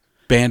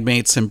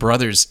bandmates and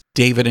brothers,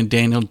 David and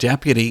Daniel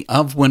Deputy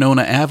of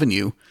Winona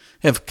Avenue,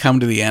 have come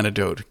to the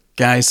Antidote.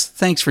 Guys,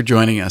 thanks for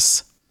joining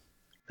us.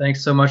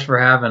 Thanks so much for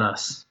having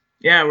us.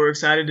 Yeah, we're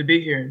excited to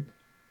be here.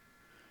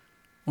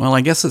 Well, I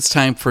guess it's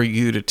time for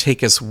you to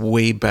take us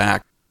way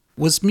back.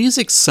 Was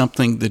music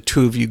something the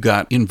two of you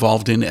got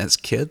involved in as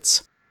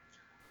kids?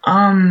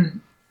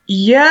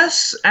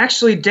 Yes.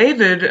 Actually,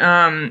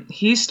 David,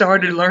 he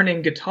started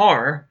learning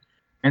guitar,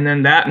 and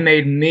then that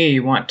made me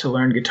want to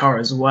learn guitar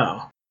as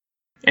well.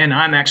 And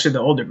I'm actually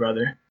the older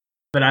brother.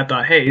 But I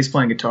thought, hey, he's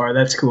playing guitar.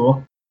 That's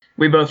cool.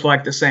 We both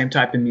liked the same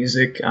type of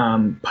music,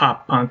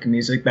 pop punk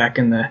music back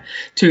in the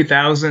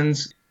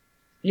 2000s.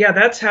 Yeah,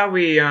 that's how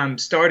we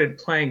started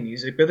playing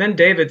music. But then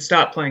David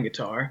stopped playing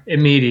guitar.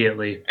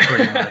 Immediately,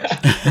 pretty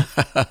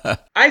much.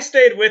 I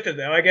stayed with it,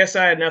 though. I guess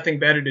I had nothing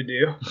better to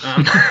do.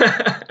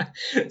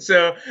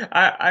 So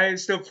I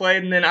still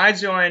played. And then I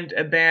joined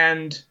a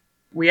band.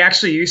 We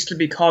actually used to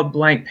be called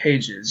Blank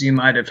Pages. You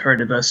might have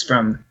heard of us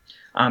from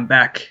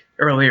back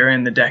earlier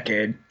in the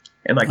decade.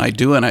 I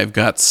do, and I've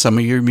got some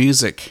of your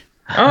music.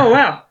 Oh,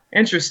 wow.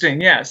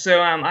 Interesting. Yeah.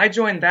 So I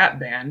joined that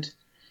band.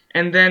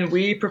 And then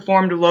we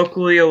performed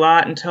locally a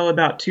lot until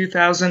about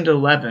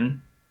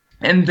 2011.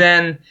 And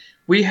then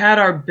we had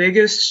our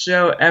biggest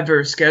show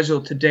ever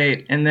scheduled to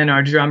date, and then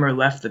our drummer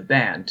left the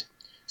band.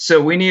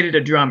 So we needed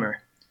a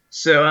drummer.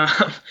 So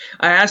I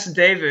asked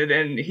David,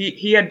 and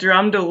he had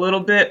drummed a little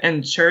bit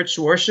in church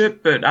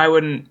worship, but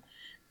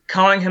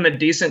calling him a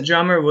decent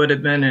drummer would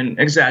have been an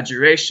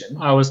exaggeration.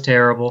 I was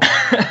terrible.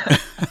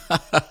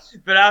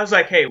 But I was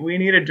like, hey, we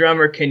need a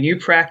drummer. Can you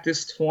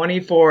practice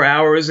 24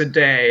 hours a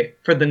day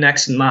for the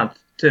next month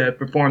to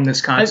perform this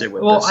concert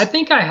with us? Well, I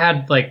think I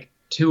had like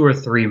 2 or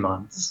 3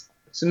 months.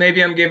 So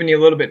maybe I'm giving you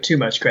a little bit too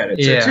much credit.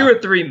 Yeah. So 2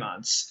 or 3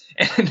 months.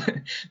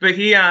 But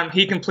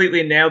he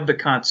completely nailed the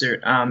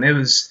concert. It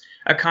was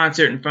a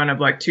concert in front of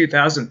like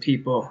 2,000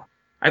 people.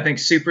 I think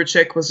Super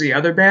Chick was the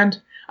other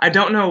band. I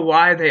don't know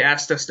why they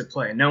asked us to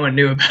play. No one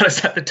knew about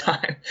us at the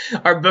time.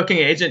 Our booking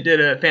agent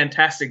did a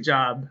fantastic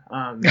job.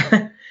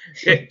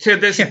 To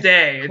this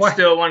day, it's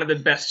still one of the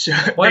biggest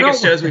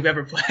shows we've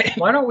ever played.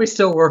 Why don't we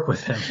still work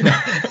with him?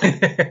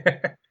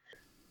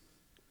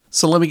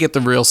 So let me get the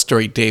real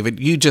story, David.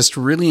 You just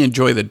really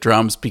enjoy the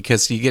drums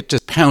because you get to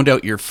pound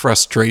out your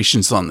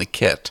frustrations on the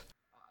kit.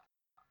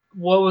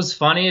 What was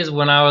funny is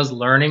when I was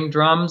learning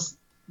drums,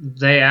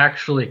 they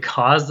actually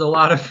caused a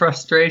lot of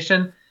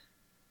frustration.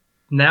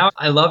 Now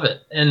I love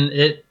it, and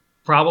it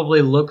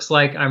probably looks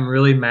like I'm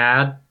really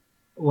mad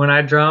when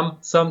I drum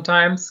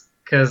sometimes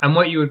because I'm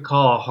what you would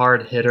call a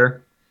hard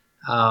hitter,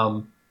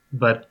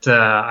 but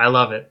I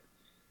love it.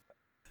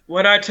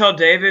 What I tell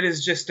David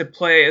is just to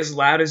play as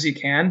loud as he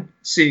can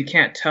so you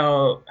can't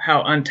tell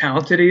how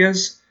untalented he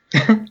is.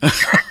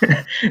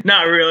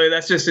 Not really,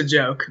 that's just a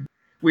joke.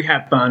 We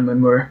have fun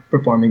when we're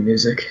performing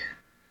music.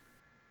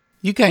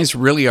 You guys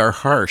really are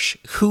harsh.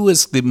 Who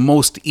is the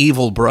most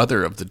evil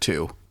brother of the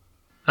two?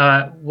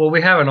 Well,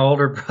 we have an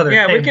older brother.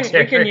 Yeah, we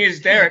named can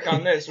use Derek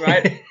on this,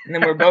 right? And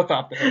then we're both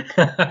off the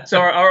hook. So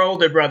our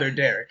older brother,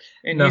 Derek,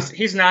 and no.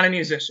 he's not a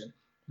musician.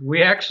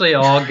 We actually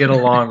all get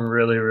along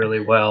really, really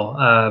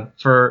well.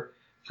 For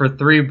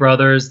 3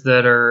 brothers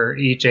that are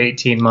each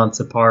 18 months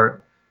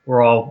apart,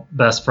 we're all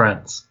best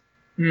friends.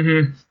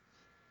 Mm-hmm.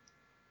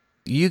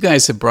 You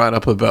guys have brought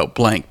up about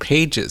Blank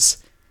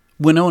Pages.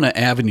 Winona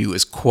Avenue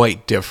is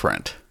quite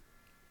different.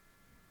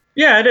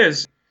 Yeah, it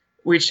is.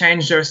 We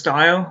changed our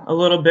style a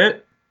little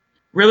bit.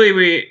 Really,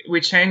 we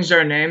changed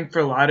our name for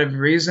a lot of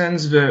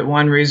reasons, but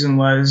one reason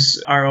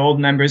was our old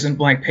members in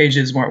Blank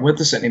Pages weren't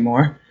with us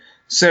anymore.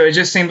 So it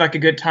just seemed like a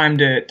good time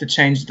to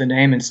change the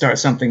name and start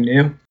something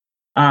new.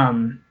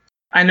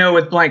 I know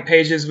with Blank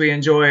Pages, we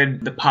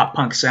enjoyed the pop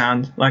punk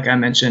sound, like I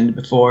mentioned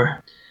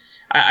before.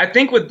 I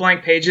think with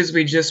Blank Pages,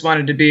 we just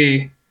wanted to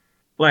be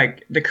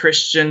like the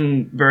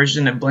Christian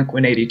version of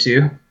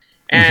Blink-182.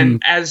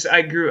 And as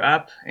I grew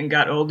up and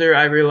got older,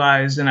 I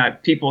realized,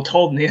 and people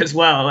told me as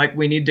well, like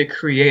we need to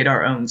create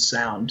our own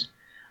sound.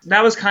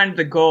 That was kind of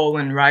the goal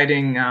in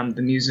writing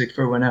the music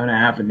for Winona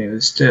Avenue,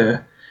 is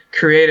to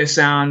create a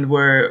sound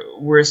where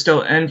we're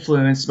still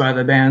influenced by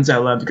the bands I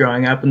loved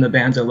growing up and the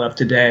bands I love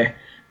today,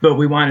 but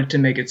we wanted to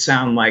make it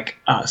sound like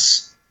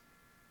us.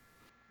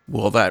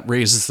 Well, that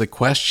raises the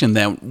question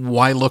then,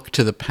 why look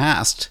to the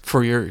past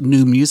for your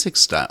new music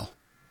style?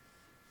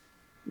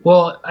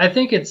 Well, I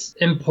think it's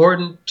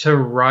important to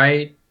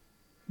write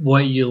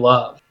what you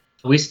love.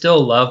 We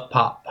still love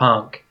pop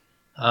punk,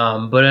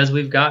 but as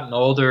we've gotten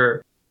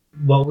older,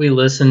 what we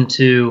listen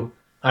to,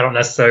 I don't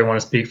necessarily want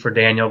to speak for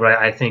Daniel, but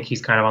I think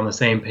he's kind of on the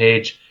same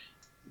page.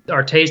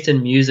 Our taste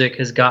in music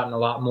has gotten a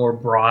lot more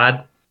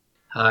broad,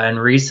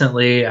 and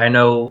recently, I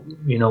know,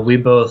 we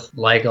both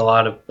like a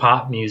lot of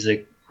pop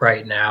music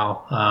right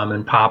now,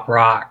 and pop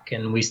rock,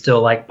 and we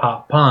still like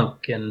pop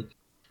punk, and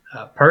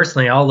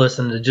personally, I'll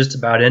listen to just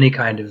about any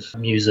kind of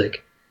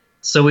music.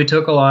 So we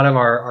took a lot of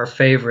our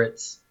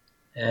favorites,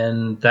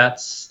 and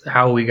that's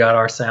how we got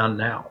our sound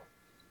now.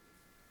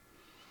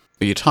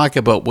 You talk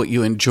about what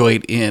you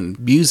enjoyed in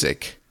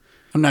music.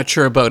 I'm not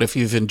sure about if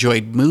you've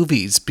enjoyed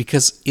movies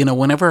because,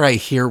 whenever I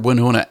hear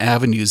Winona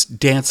Avenue's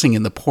Dancing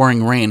in the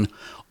Pouring Rain,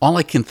 all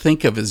I can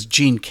think of is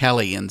Gene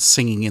Kelly and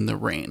Singing in the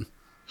Rain.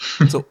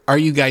 So are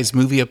you guys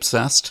movie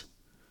obsessed?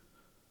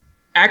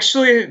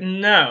 Actually,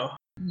 no.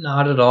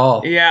 Not at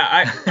all.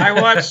 Yeah, I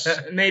watch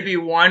maybe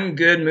one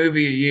good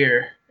movie a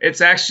year.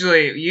 It's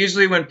actually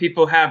usually when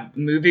people have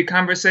movie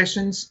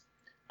conversations,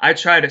 I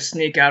try to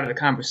sneak out of the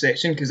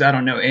conversation because I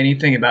don't know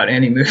anything about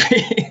any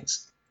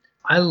movies.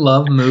 I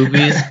love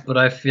movies, but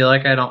I feel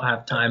like I don't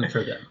have time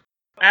for them.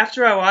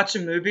 After I watch a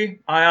movie,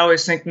 I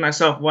always think to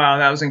myself, wow,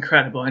 that was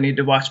incredible. I need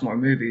to watch more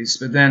movies.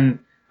 But then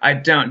I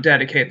don't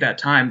dedicate that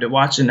time to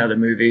watch another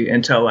movie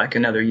until like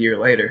another year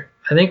later.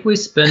 I think we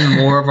spend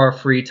more of our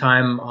free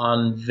time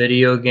on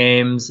video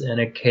games and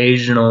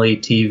occasionally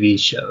TV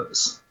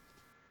shows.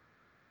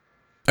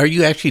 Are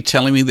you actually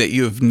telling me that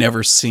you have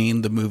never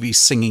seen the movie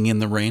Singing in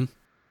the Rain?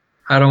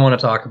 I don't want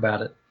to talk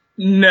about it.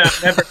 No,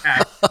 never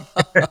have.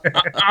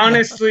 I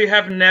honestly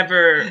have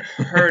never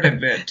heard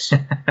of it.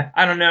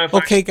 I don't know if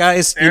Okay,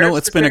 guys,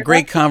 it's been a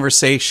great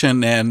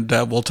conversation, and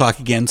we'll talk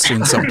again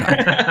soon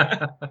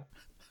sometime.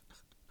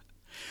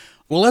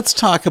 Well, let's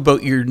talk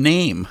about your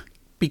name,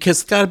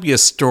 because it's got to be a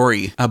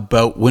story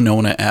about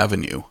Winona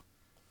Avenue.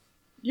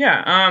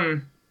 Yeah,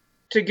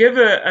 to give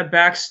a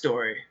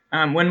backstory,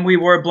 when we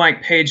were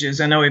Blank Pages,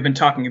 I know we've been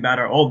talking about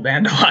our old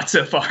band a lot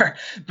so far,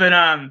 but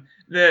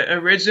the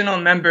original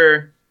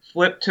member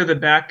flipped to the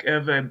back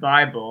of a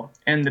Bible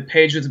and the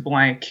page was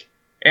blank,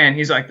 and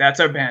he's like, that's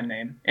our band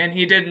name. And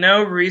he did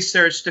no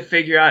research to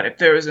figure out if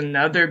there was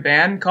another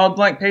band called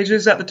Blank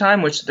Pages at the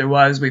time, which there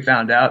was, we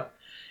found out.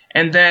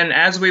 And then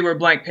as we were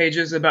Blank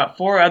Pages, about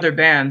 4 other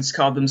bands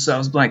called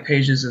themselves Blank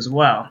Pages as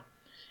well.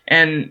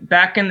 And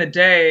back in the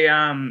day,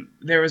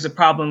 there was a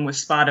problem with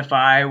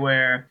Spotify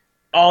where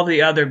all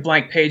the other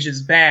Blank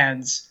Pages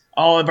bands,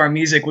 all of our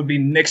music would be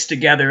mixed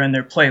together in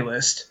their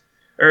playlist.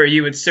 Or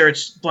you would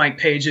search Blank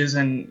Pages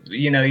and,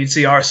 you'd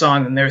see our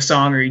song and their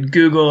song, or you'd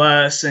Google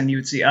us and you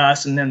would see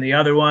us and then the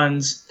other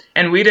ones.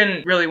 And we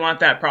didn't really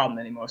want that problem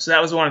anymore. So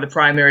that was one of the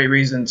primary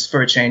reasons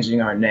for changing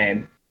our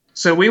name.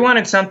 So we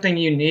wanted something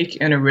unique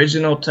and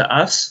original to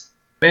us,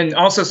 and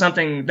also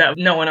something that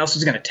no one else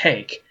was going to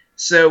take.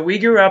 So we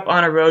grew up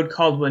on a road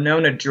called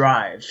Winona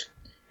Drive,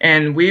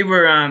 and we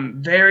were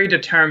very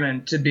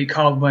determined to be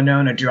called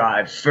Winona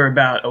Drive for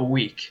about a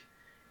week.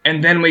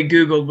 And then we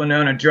Googled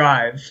Winona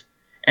Drive,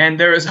 and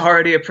there was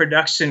already a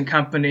production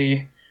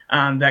company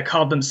that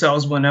called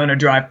themselves Winona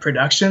Drive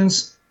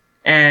Productions,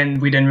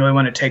 and we didn't really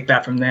want to take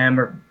that from them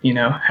or,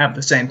 have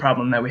the same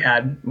problem that we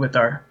had with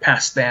our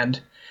past band.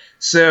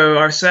 So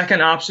our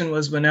second option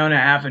was Winona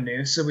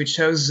Avenue, so we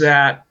chose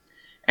that.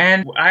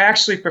 And I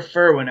actually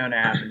prefer Winona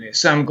Avenue,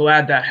 so I'm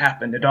glad that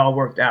happened. It all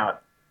worked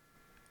out.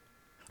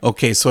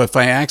 Okay, so if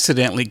I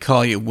accidentally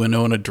call you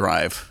Winona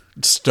Drive,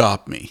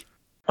 stop me.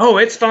 Oh,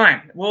 it's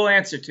fine. We'll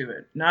answer to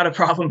it. Not a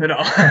problem at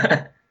all.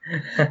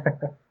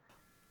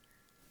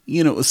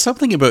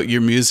 Something about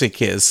your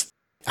music is,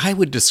 I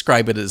would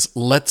describe it as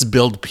let's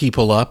build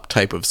people up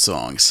type of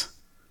songs.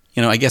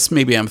 I guess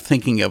maybe I'm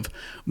thinking of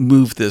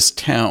Move This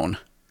Town,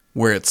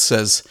 where it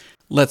says,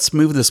 let's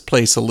move this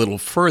place a little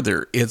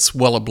further. It's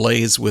well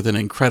ablaze with an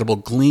incredible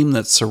gleam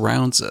that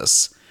surrounds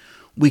us.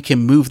 We can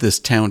move this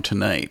town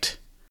tonight.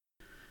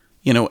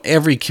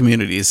 Every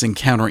community is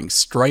encountering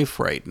strife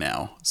right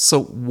now.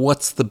 So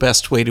what's the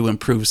best way to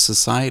improve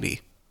society?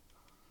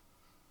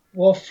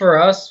 Well, for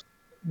us,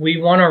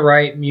 we want to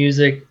write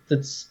music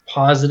that's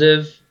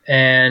positive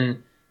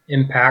and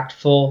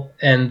impactful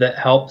and that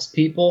helps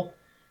people.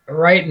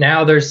 Right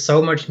now, there's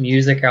so much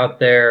music out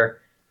there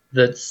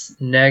that's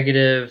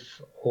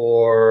negative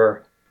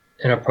or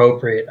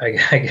inappropriate,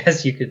 I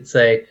guess you could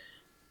say.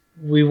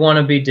 We want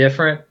to be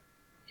different.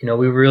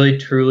 We really,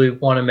 truly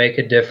want to make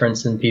a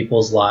difference in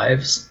people's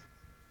lives.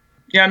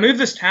 Yeah, Move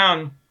This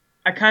Town,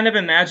 I kind of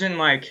imagine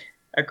like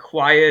a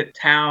quiet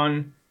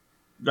town,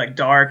 like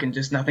dark and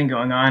just nothing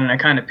going on. And I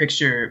kind of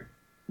picture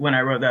when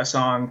I wrote that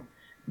song,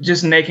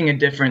 just making a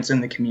difference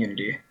in the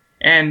community.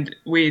 And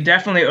we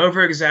definitely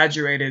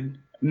over-exaggerated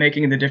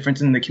making the difference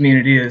in the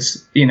community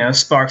as,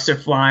 sparks are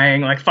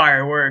flying like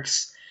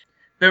fireworks.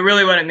 But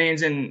really what it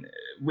means, and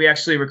we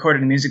actually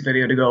recorded a music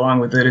video to go along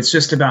with it, it's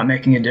just about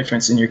making a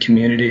difference in your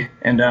community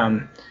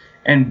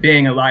and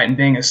being a light and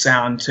being a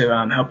sound to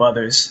help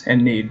others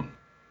in need.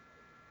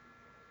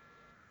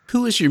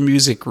 Who is your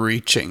music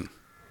reaching?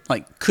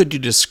 Like, could you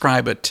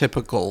describe a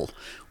typical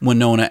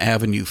Winona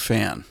Avenue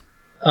fan?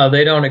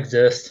 They don't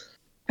exist.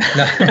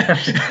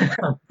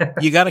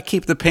 You got to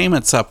keep the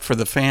payments up for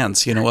the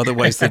fans,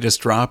 otherwise they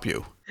just drop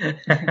you.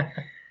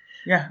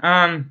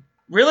 Yeah.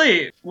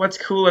 Really, what's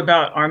cool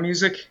about our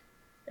music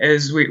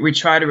is we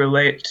try to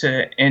relate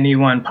to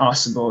anyone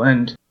possible.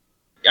 And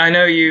I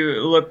know you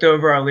looked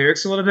over our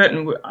lyrics a little bit,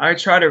 and I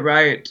try to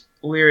write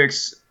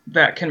lyrics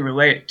that can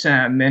relate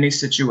to many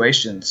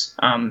situations.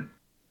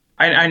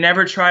 I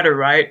never try to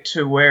write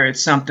to where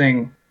it's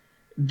something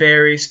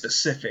very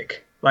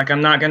specific. Like,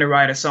 I'm not going to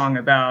write a song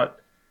about,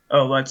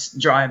 let's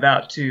drive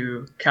out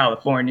to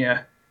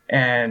California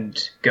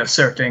and go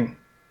surfing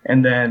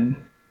and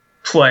then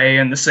play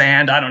in the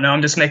sand. I don't know.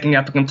 I'm just making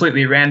up a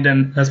completely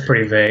random That's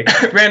pretty vague.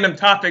 random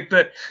topic,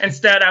 but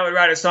instead I would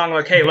write a song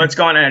like, hey, let's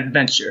go on an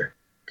adventure,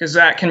 because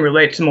that can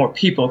relate to more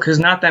people, because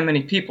not that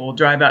many people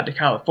drive out to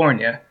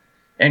California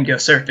and go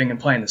surfing and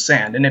play in the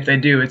sand. And if they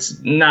do, it's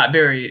not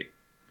very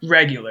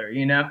regular,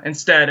 you know?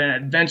 Instead, an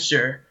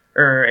adventure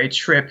or a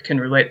trip can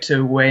relate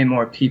to way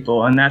more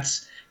people. And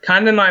that's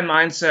kind of my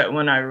mindset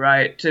when I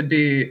write, to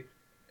be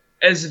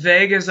as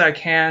vague as I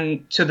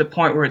can to the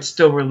point where it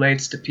still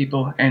relates to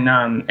people and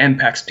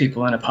impacts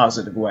people in a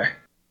positive way.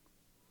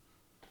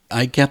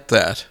 I get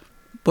that.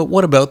 But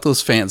what about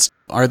those fans?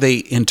 Are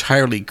they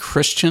entirely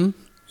Christian?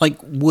 Like,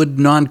 would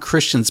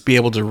non-Christians be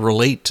able to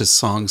relate to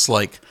songs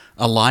like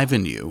Alive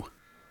in You?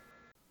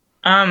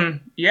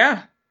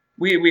 Yeah,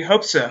 we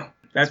hope so.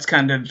 That's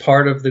kind of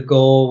Part of the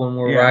goal when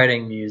we're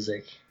writing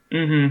music.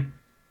 Mm-hmm.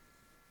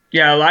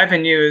 Yeah, Alive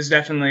in You is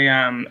definitely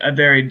a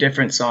very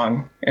different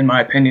song, in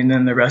my opinion,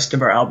 than the rest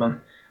of our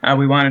album.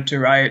 We wanted to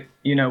write,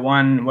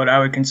 one what I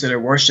would consider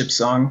worship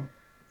song.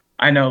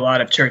 I know a lot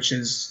of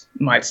churches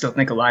might still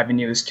think Alive in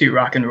You is too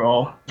rock and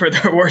roll for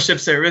their worship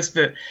service,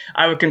 but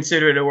I would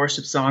consider it a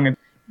worship song.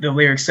 The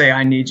lyrics say,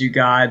 I need you,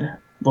 God,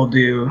 will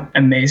do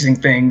amazing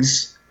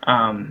things.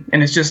 And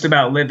it's just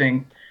about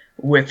living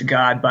with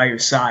God by your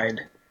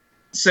side.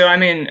 So, I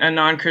mean, a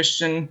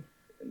non-Christian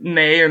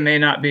may or may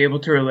not be able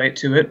to relate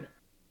to it,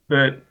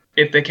 but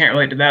if they can't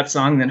relate to that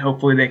song, then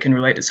hopefully they can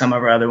relate to some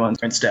of our other ones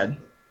instead.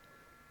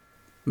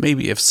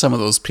 Maybe if some of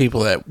those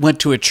people that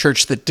went to a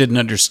church that didn't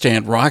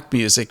understand rock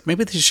music,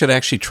 maybe they should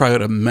actually try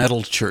out a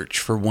metal church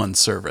for one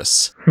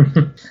service.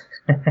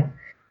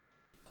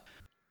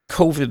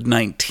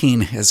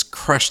 COVID-19 has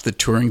crushed the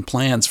touring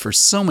plans for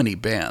so many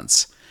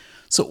bands.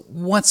 So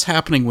what's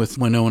happening with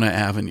Winona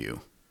Avenue?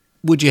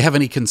 Would you have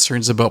any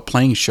concerns about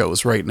playing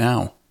shows right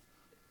now?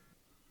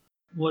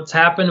 What's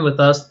happened with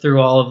us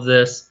through all of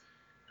this,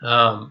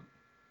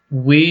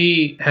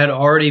 we had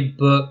already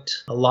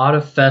booked a lot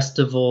of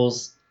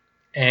festivals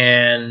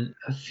and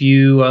a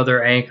few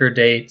other anchor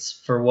dates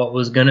for what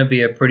was going to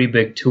be a pretty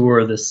big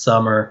tour this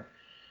summer.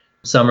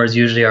 Summer is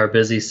usually our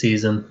busy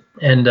season.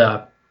 And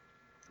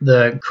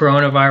the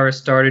coronavirus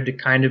started to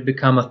kind of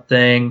become a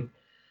thing.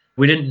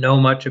 We didn't know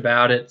much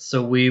about it,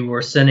 so we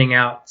were sending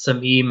out some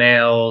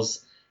emails,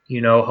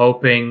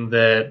 hoping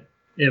that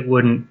it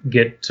wouldn't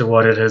get to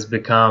what it has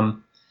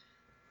become.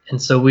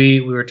 And so we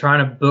were trying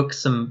to book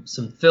some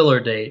filler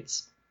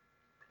dates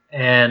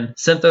and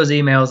sent those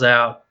emails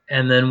out.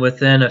 And then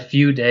within a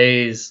few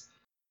days,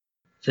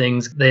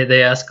 things, they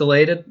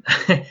escalated.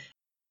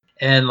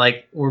 And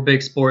like, we're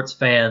big sports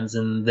fans,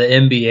 and the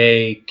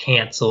NBA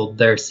canceled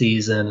their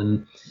season.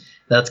 And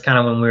that's kind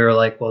of when we were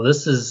like, well,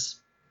 this is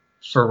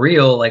for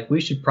real. Like, we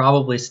should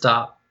probably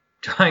stop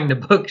trying to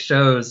book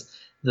shows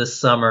this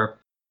summer.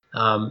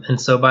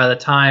 And so by the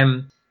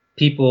time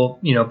people,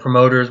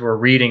 promoters were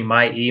reading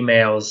my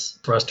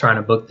emails for us trying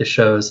to book the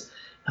shows,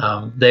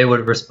 they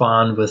would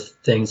respond with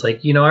things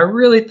like, I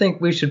really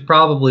think we should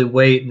probably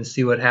wait and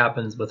see what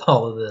happens with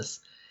all of this.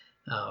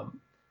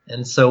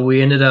 And so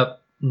we ended up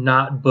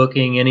not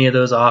booking any of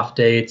those off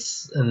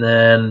dates, and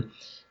then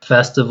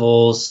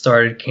festivals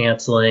started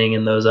canceling,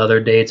 and those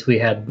other dates we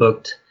had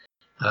booked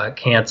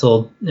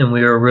canceled, and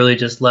we were really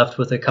just left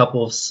with a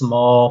couple of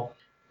small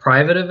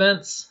private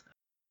events.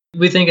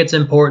 We think it's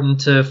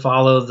important to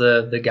follow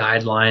the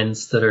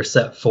guidelines that are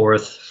set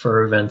forth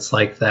for events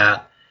like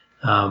that.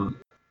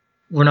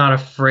 We're not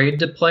afraid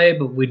to play,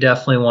 but we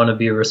definitely want to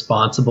be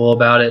responsible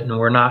about it, and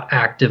we're not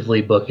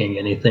actively booking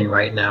anything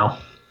right now.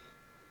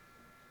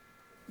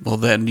 Well,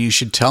 then you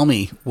should tell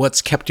me,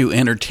 what's kept you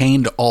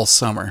entertained all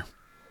summer?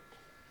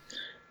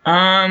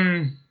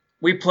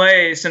 We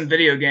play some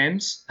video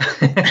games.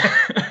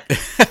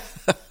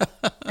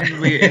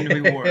 and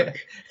we work.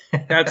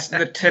 That's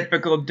the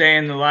typical day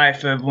in the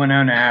life of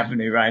Winona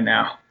Avenue right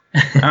now.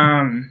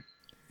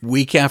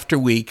 Week after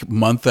week,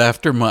 month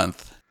after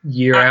month.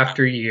 Year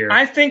after year.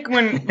 I think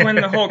when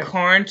the whole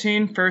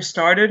quarantine first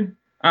started,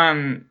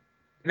 there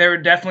were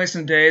definitely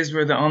some days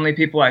where the only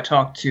people I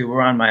talked to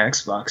were on my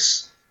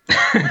Xbox.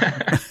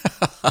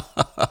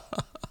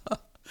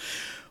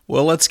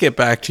 Well, let's get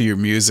back to your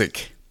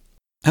music.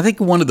 I think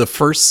one of the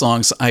first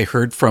songs I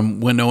heard from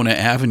Winona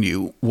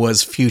Avenue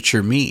was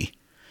Future Me.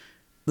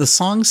 The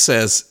song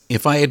says,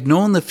 if I had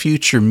known the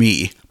future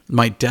me,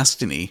 my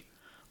destiny,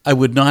 I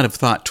would not have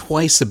thought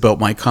twice about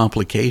my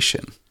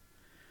complication.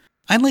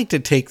 I'd like to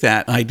take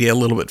that idea a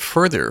little bit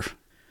further.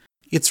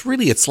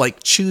 It's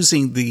like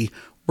choosing the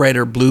red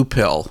or blue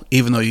pill,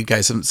 even though you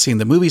guys haven't seen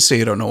the movie, so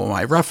you don't know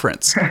my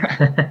reference.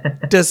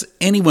 Does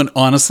anyone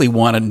honestly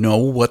want to know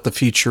what the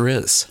future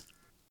is?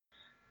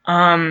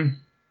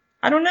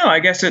 I don't know. I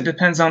guess it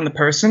depends on the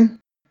person.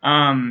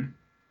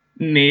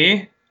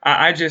 Me,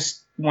 I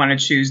just want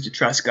to choose to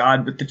trust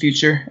God with the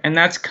future, and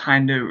that's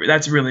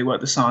really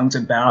what the song's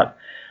about.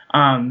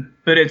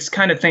 But it's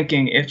kind of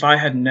thinking, if I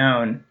had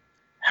known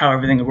how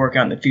everything would work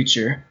out in the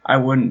future, I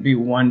wouldn't be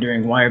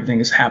wondering why everything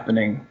is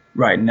happening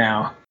right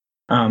now.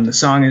 The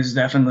song is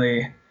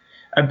definitely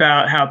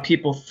about how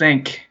people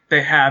think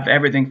they have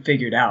everything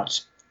figured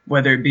out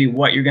whether it be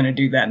what you're going to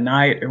do that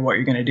night or what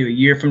you're going to do a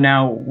year from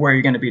now, where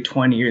you're going to be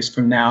 20 years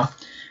from now.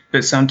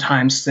 But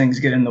sometimes things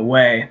get in the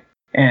way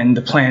and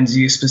the plans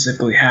you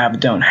specifically have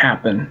don't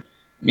happen.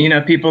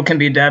 People can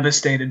be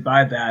devastated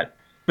by that.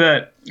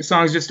 But the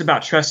song's just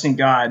about trusting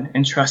God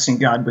and trusting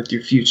God with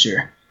your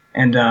future.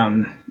 And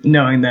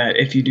knowing that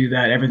if you do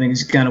that,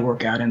 everything's going to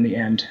work out in the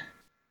end.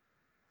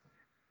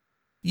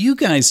 You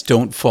guys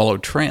don't follow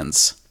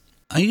trends.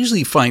 I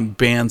usually find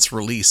bands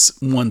release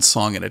one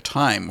song at a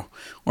time,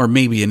 or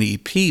maybe an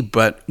EP,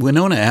 but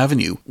Winona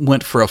Avenue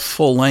went for a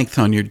full length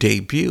on your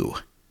debut.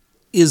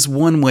 Is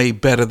one way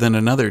better than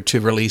another to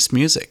release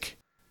music?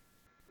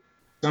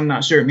 I'm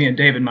not sure, me and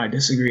David might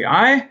disagree.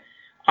 I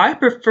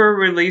prefer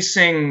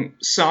releasing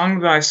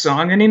song by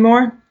song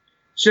anymore,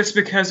 just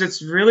because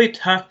it's really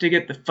tough to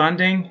get the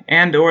funding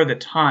and or the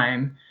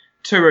time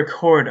to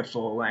record a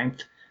full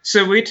length.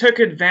 So we took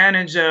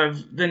advantage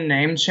of the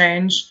name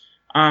change,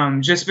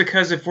 just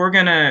because if we're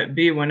going to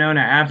be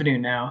Winona Avenue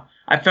now,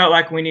 I felt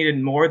like we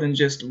needed more than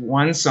just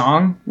one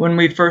song when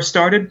we first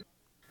started,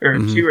 or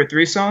 2 or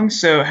 3 songs.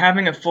 So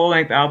having a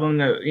full-length album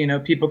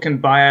that, people can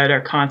buy at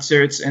our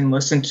concerts and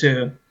listen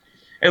to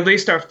at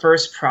least our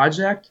first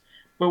project.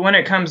 But when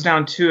it comes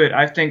down to it,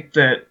 I think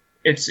that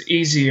it's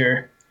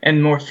easier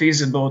and more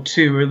feasible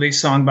to release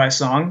song by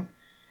song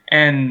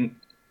and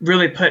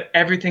really put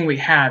everything we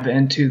have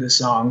into the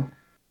song.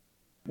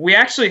 We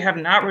actually have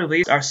not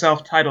released our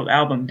self-titled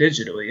album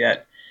digitally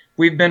yet.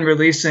 We've been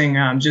releasing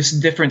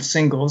just different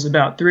singles,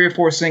 about 3 or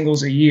 4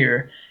 singles a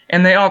year,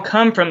 and they all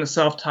come from the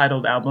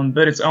self-titled album,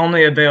 but it's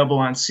only available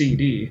on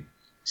CD.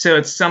 So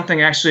it's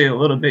something actually a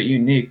little bit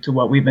unique to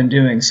what we've been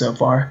doing so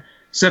far.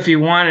 So if you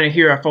wanted to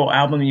hear our full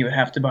album, you would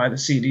have to buy the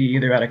CD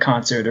either at a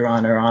concert or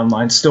on our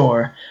online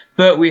store.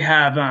 But we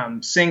have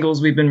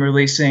singles we've been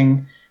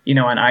releasing,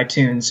 on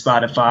iTunes,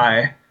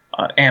 Spotify,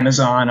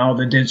 Amazon, all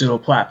the digital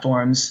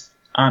platforms.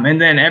 And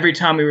then every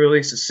time we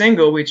release a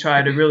single, we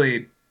try to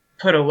really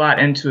put a lot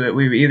into it.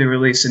 We either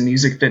release a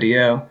music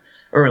video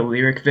or a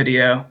lyric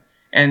video.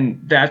 And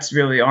that's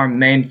really our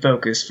main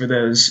focus for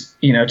those,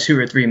 2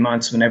 or 3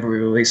 months whenever we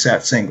release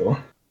that single.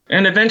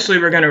 And eventually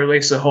we're going to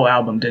release the whole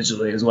album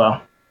digitally as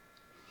well.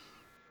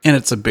 And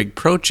it's a big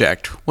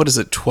project. What is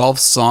it, 12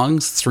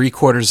 songs,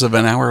 3/4 of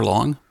an hour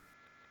long?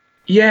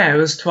 Yeah, it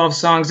was 12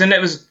 songs. And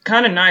it was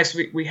kind of nice.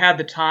 We had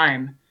the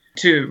time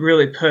to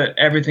really put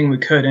everything we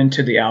could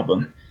into the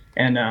album.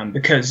 And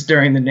because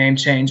during the name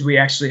change, we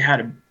actually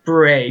had a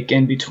break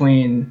in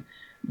between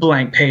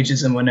Blank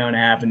Pages and Winona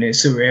Avenue.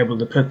 So we were able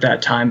to put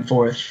that time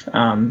forth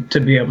to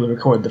be able to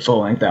record the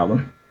full-length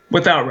album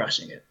without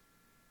rushing it.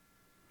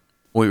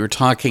 We were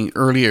talking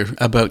earlier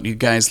about you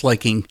guys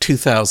liking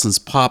 2000s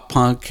pop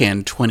punk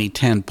and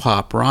 2010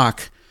 pop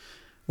rock.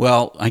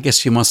 Well, I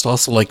guess you must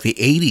also like the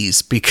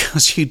 80s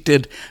because you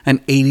did an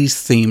 80s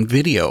themed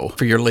video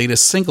for your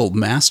latest single,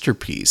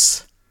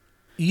 Masterpiece.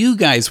 You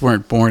guys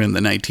weren't born in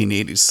the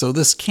 1980s, so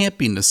this can't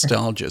be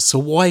nostalgia. So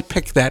why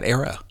pick that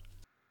era?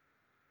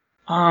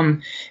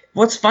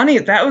 What's funny,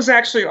 that was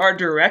actually our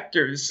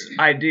director's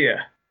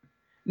idea.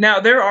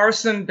 Now, there are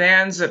some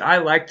bands that I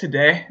like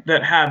today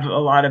that have a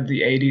lot of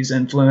the 80s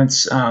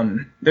influence.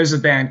 There's a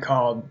band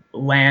called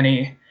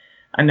Lanny,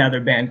 another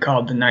band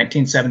called the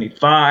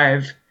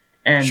 1975.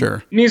 And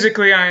sure.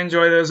 Musically, I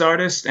enjoy those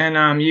artists, and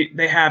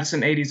they have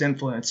some 80s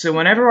influence. So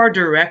whenever our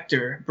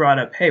director brought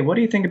up, hey, what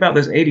do you think about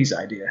this 80s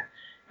idea?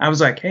 I was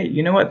like, hey,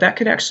 you know what? That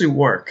could actually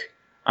work.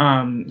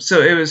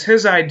 So it was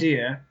his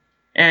idea,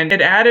 and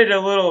it added a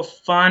little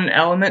fun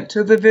element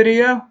to the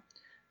video.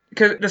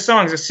 Because the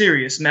song's a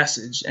serious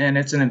message, and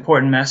it's an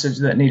important message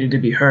that needed to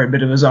be heard,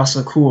 but it was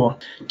also cool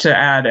to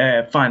add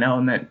a fun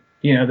element,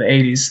 the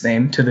 80s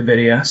theme to the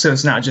video, so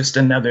it's not just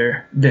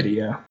another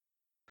video.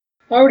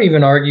 I would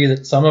even argue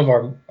that some of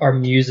our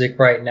music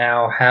right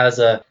now has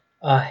a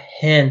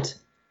hint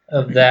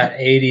of that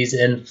 80s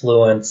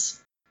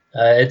influence.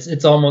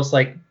 It's almost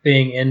like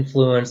being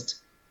influenced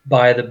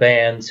by the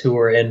bands who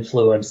were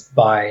influenced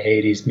by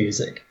 80s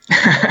music.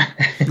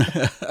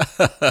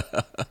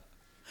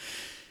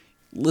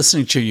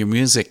 Listening to your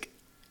music,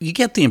 you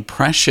get the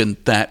impression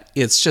that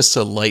it's just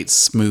a light,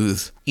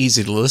 smooth,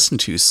 easy to listen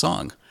to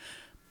song.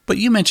 But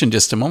you mentioned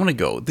just a moment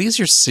ago, these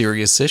are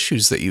serious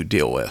issues that you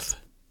deal with.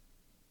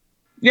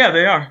 Yeah,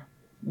 they are.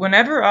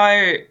 Whenever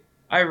I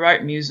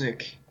write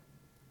music,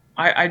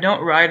 I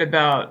don't write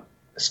about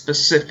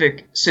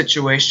specific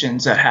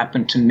situations that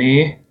happen to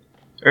me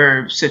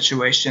or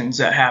situations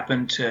that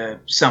happen to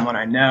someone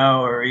I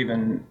know or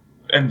even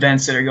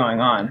events that are going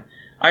on.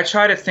 I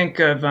try to think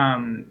of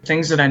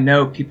things that I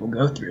know people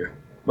go through,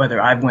 whether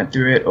I've went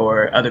through it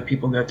or other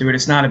people go through it.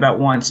 It's not about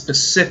one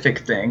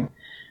specific thing,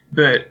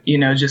 but,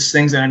 just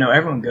things that I know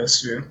everyone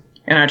goes through.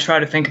 And I try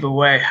to think of a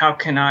way, how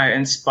can I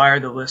inspire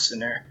the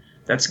listener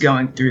that's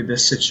going through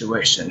this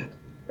situation?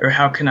 Or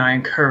how can I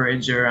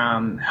encourage or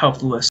help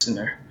the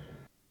listener?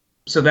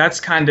 So that's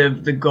kind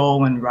of the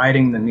goal when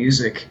writing the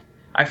music.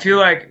 I feel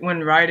like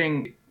when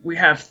writing, we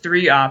have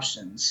 3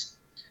 options.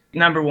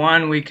 Number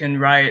 1, we can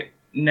write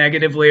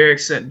negative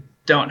lyrics that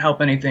don't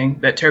help anything,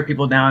 that tear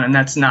people down, and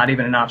that's not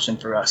even an option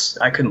for us.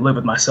 I couldn't live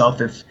with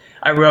myself if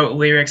I wrote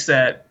lyrics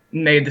that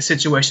made the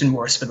situation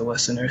worse for the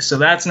listener. So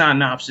that's not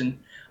an option.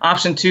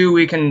 Option two,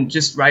 we can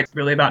just write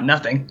really about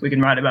nothing. We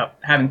can write about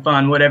having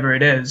fun, whatever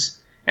it is.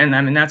 And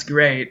I mean, that's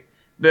great.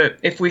 But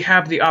if we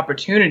have the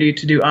opportunity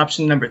to do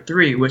option number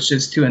three, which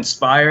is to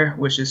inspire,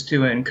 which is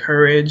to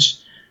encourage,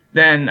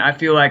 then I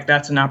feel like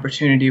that's an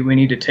opportunity we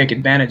need to take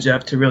advantage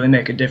of to really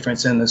make a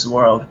difference in this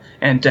world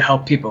and to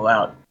help people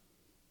out.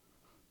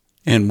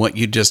 And what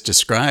you just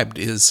described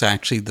is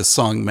actually the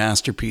song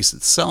Masterpiece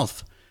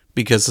itself,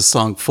 because the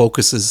song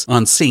focuses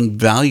on seeing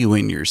value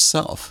in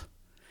yourself.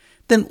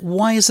 Then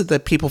why is it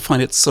that people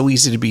find it so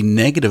easy to be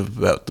negative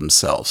about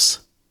themselves?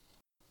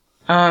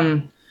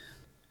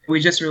 We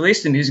just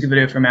released a music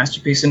video for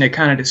Masterpiece, and it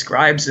kind of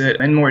describes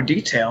it in more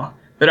detail.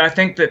 But I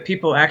think that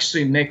people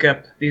actually make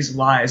up these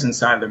lies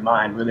inside their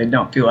mind where they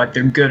don't feel like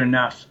they're good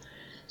enough,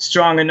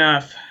 strong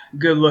enough,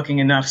 good looking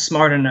enough,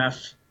 smart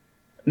enough.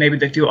 Maybe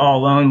they feel all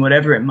alone,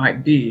 whatever it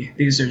might be.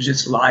 These are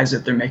just lies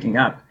that they're making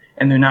up,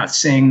 and they're not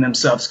seeing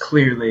themselves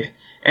clearly.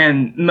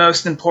 And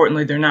most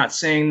importantly, they're not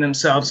seeing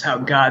themselves how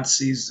God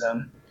sees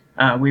them.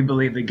 We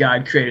believe that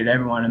God created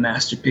everyone a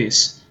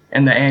masterpiece,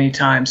 and that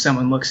anytime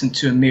someone looks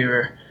into a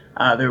mirror,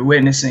 they're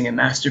witnessing a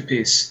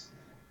masterpiece.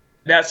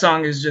 That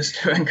song is just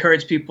to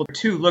encourage people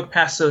to look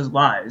past those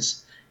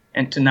lies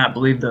and to not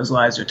believe those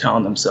lies they're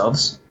telling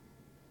themselves.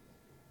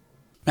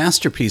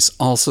 Masterpiece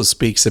also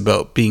speaks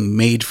about being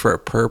made for a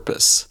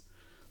purpose.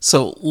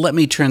 So let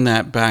me turn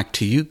that back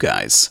to you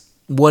guys.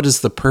 What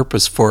is the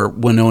purpose for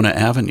Winona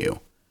Avenue?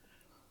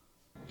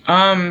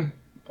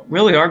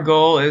 Really, our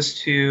goal is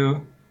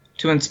to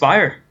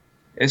inspire,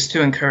 is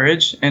to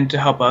encourage, and to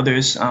help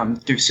others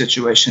through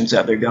situations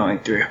that they're going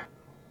through.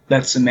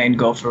 That's the main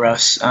goal for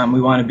us. We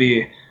want to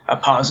be a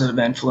positive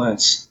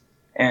influence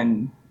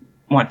and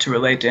want to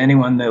relate to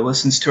anyone that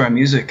listens to our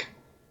music.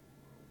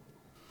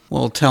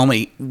 Well, tell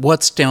me,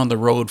 what's down the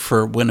road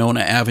for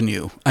Winona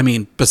Avenue? I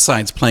mean,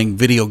 besides playing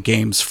video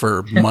games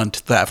for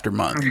month after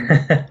month.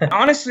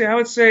 Honestly, I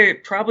would say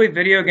probably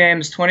video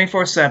games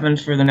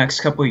 24/7 for the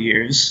next couple of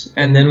years.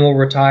 And then we'll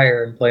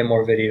retire and play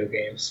more video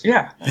games.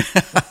 Yeah.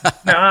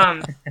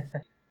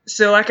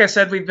 So like I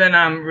said, we've been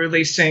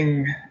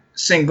releasing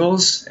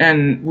singles,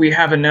 and we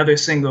have another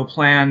single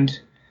planned.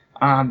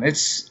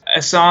 It's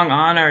a song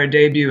on our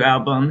debut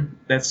album,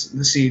 that's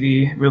the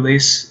CD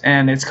release,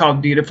 and it's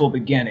called Beautiful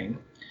Beginning.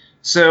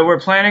 So we're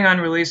planning on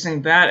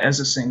releasing that as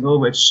a single,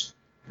 which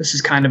this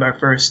is kind of our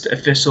first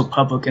official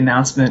public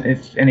announcement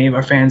if any of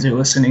our fans are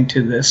listening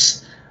to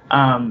this.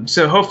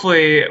 So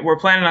hopefully we're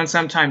planning on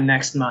sometime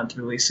next month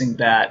releasing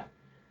that.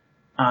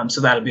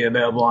 So that'll be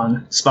available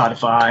on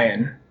Spotify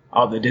and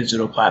all the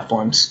digital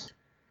platforms.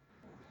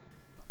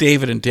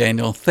 David and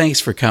Daniel, thanks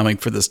for coming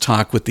for this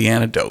talk with The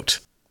Antidote.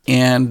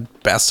 And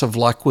best of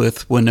luck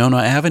with Winona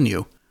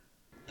Avenue.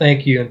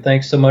 Thank you, and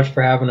thanks so much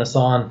for having us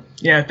on.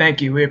 Yeah,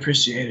 thank you. We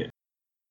appreciate it.